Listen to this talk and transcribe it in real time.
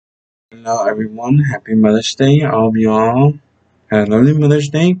Hello everyone, happy Mother's Day. I hope you all had a lovely Mother's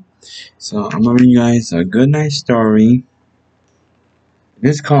Day. So I'm gonna read you guys a good night story. It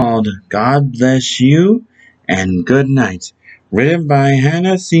is called God Bless You and Good Night. Written by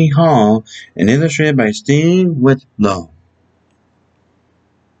Hannah C. Hall and illustrated by Steve Whitlow.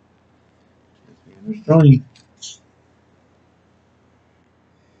 Story.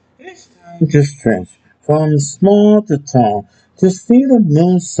 It's time to stretch from small to tall to see the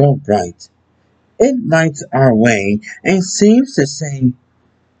moon so bright. It lights our way and seems to say,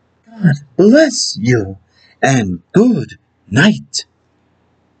 God bless you and good night.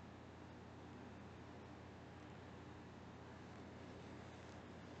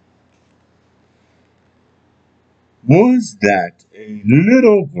 Was that a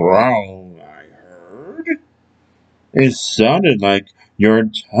little growl I heard? It sounded like your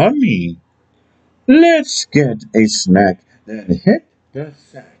tummy. Let's get a snack, then hit the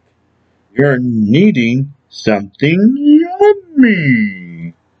sack. You're needing something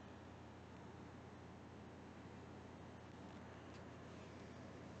yummy.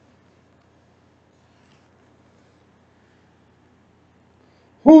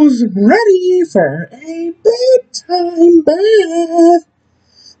 Who's ready for a bedtime bath?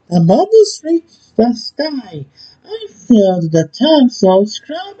 The bubbles reach the sky. I filled the tub, so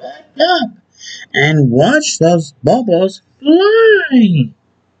scrub it up and watch those bubbles fly.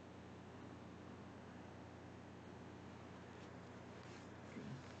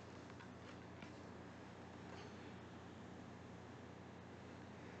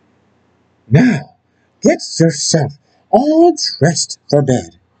 Now, get yourself all dressed for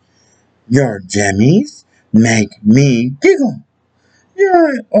bed. Your jammies make me giggle.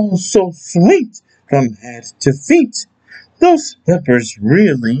 You're all so sweet from head to feet. Those peppers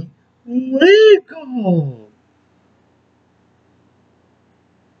really wiggle.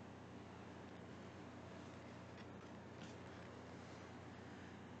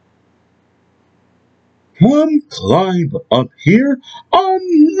 Come climb up here on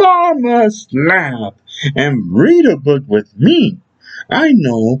Mama's lap and read a book with me. I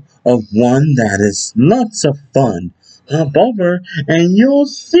know of one that is lots of fun. Hop over and you'll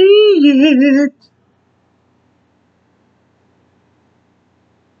see it.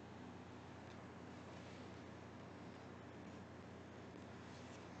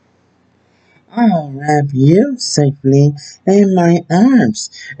 I'll wrap you safely in my arms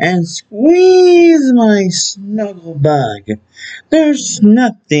and squeeze my snuggle bug. There's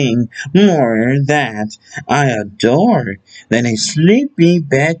nothing more that I adore than a sleepy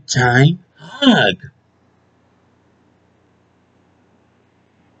bedtime hug.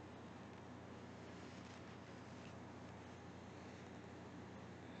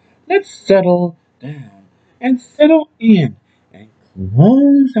 Let's settle down and settle in and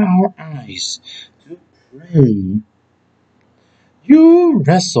close our eyes to pray. You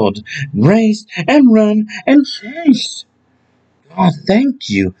wrestled, raced, and run and chased. God, thank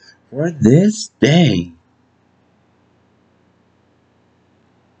you for this day.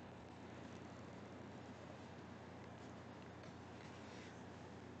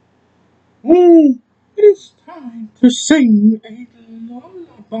 Oh, it is time to sing a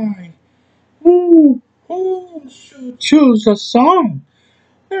lullaby. Who should choose a song?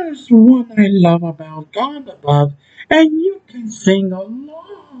 There's one I love about God above, and you can sing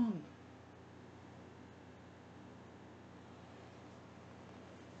along.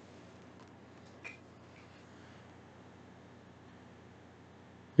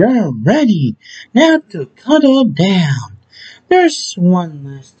 You're ready now to cuddle down. There's one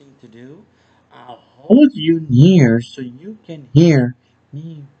last thing to do. I'll hold you near so you can hear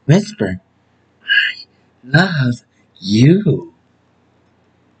me whisper, love you.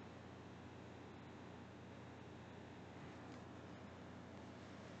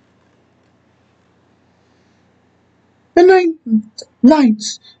 The night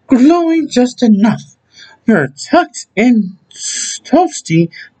lights glowing just enough. You're tucked in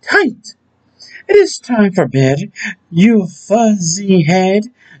toasty tight. It is time for bed, you fuzzy head.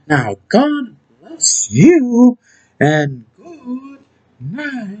 Now God bless you and good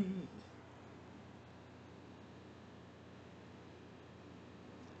night.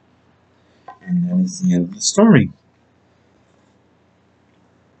 And that is the end of the story.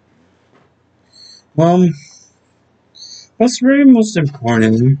 Well, what's very most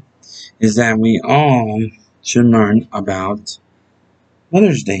important is that we all should learn about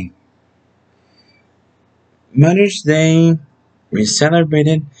Mother's Day. Mother's Day, we celebrate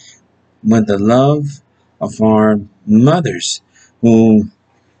it with the love of our mothers who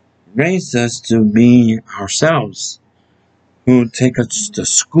raised us to be ourselves. who take us to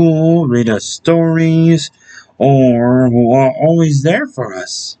school, read us stories, or who are always there for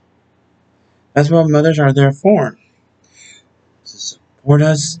us. That's what mothers are there for. To support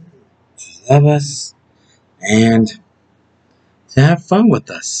us, to love us, and to have fun with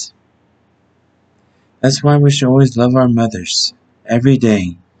us. That's why we should always love our mothers. Every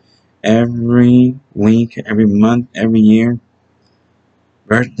day, every week, every month, every year.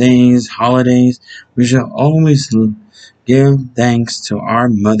 Birthdays, holidays. We should always give thanks to our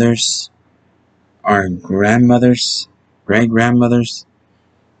mothers, our grandmothers, great grandmothers,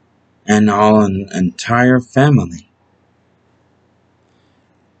 and our entire family.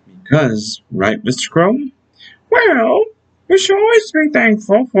 Because, right, Mr. Crow? Well, we should always be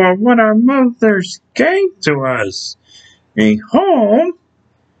thankful for what our mothers gave to us. A home,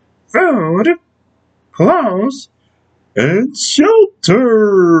 food, clothes, and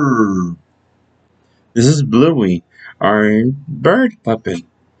shelter. This is Bluey, our bird puppet.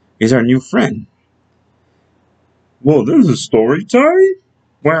 He's our new friend. Well, this is story time.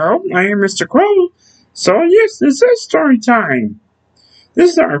 Well, I am Mr. Crow, so yes, this is story time.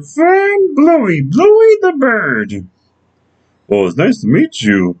 This is our friend Bluey, Bluey the bird. Well, it's nice to meet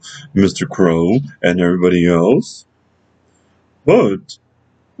you, Mr. Crow, and everybody else. But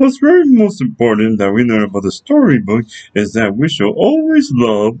what's very most important that we learn about the storybook is that we should always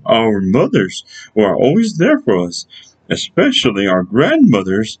love our mothers who are always there for us, especially our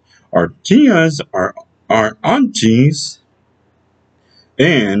grandmothers, our tias, our aunties,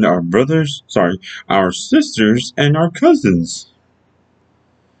 and our sisters and our cousins.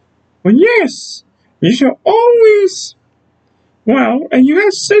 Well, yes, you should always. Well, and you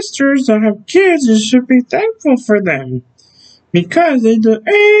have sisters that have kids, you should be thankful for them. Because they do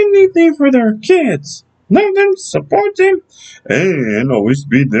anything for their kids. Love them, support them, and always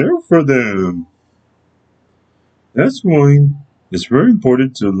be there for them. That's why it's very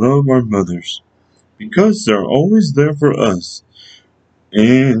important to love our mothers. Because they're always there for us.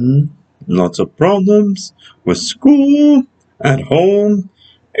 And lots of problems with school, at home,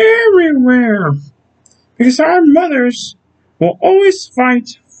 everywhere. Because our mothers will always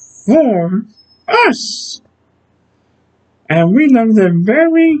fight for us. And we love them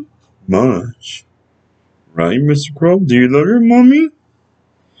very much. Right, Mr. Crow? Do you love your mommy?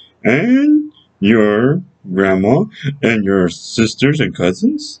 And your grandma? And your sisters and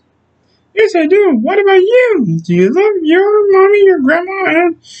cousins? Yes, I do. What about you? Do you love your mommy, your grandma,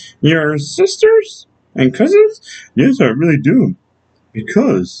 and your sisters and cousins? Yes, I really do.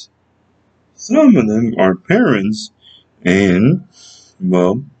 Because some of them are parents and,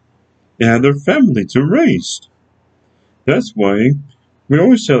 well, they have their family to raise. That's why we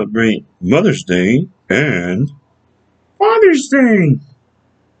always celebrate Mother's Day and Father's Day.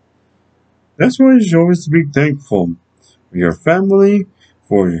 That's why you should always be thankful for your family,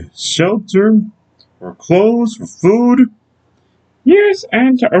 for shelter, for clothes, for food. Yes,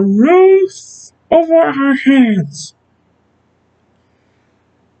 and a roof over our heads.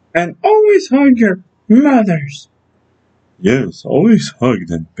 And always hug your mothers. Yes, always hug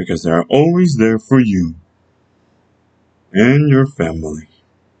them because they're always there for you and your family.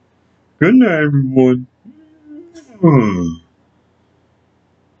 Good night, everyone. Good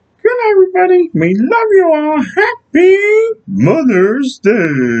night, everybody. We love you all. Happy Mother's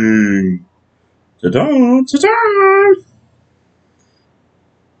Day. Ta-da, ta-da.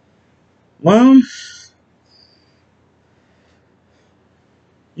 Well,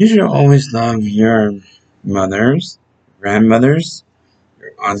 you should always love your mothers, grandmothers,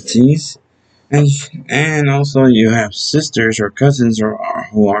 your aunties, and also you have sisters or cousins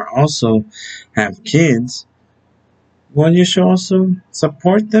who are also have kids. Well, you should also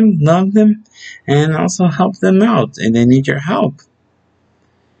support them, love them, and also help them out if they need your help.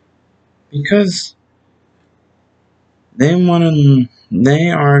 Because they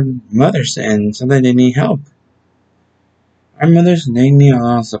are mothers and sometimes they need help. Our mothers, they need a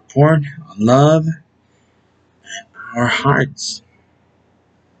lot of support, love, our hearts.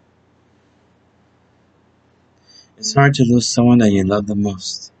 It's hard to lose someone that you love the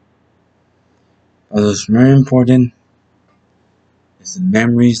most. But what's very important is the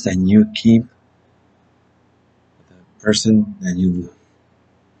memories that you keep with the person that you love.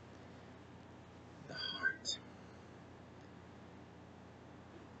 The heart.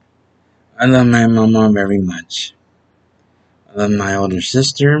 I love my mama very much. I love my older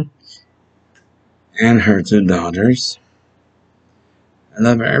sister and her two daughters. I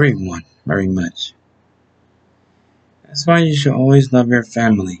love everyone very much. That's why you should always love your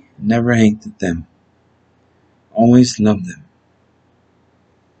family. Never hate them. Always love them.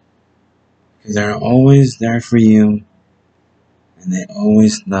 Because they're always there for you and they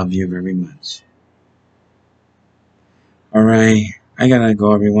always love you very much. Alright, I gotta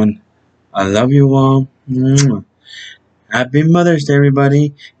go, everyone. I love you all. Happy Mother's Day,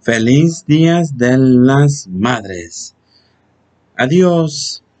 everybody. Feliz Días de las Madres.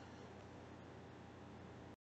 Adios.